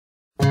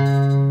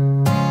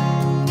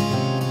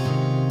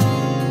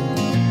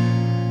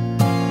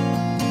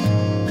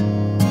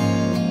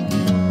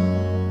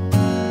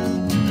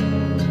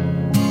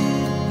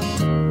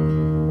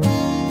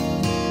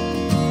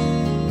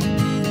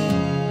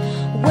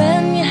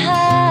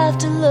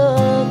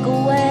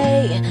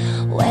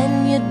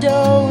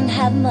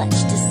have much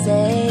to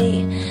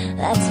say.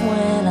 That's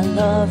when I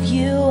love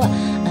you,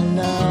 I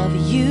love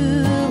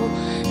you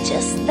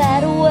just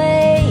that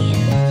way.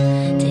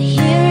 To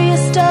hear you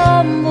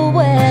stumble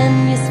when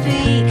you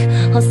speak,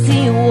 or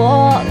see you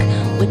walk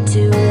with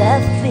two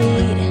left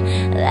feet.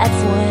 That's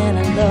when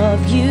I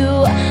love you,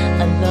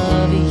 I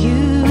love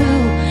you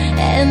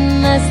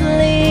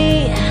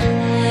endlessly.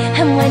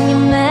 And when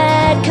you're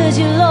mad 'cause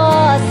you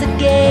lost the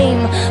game,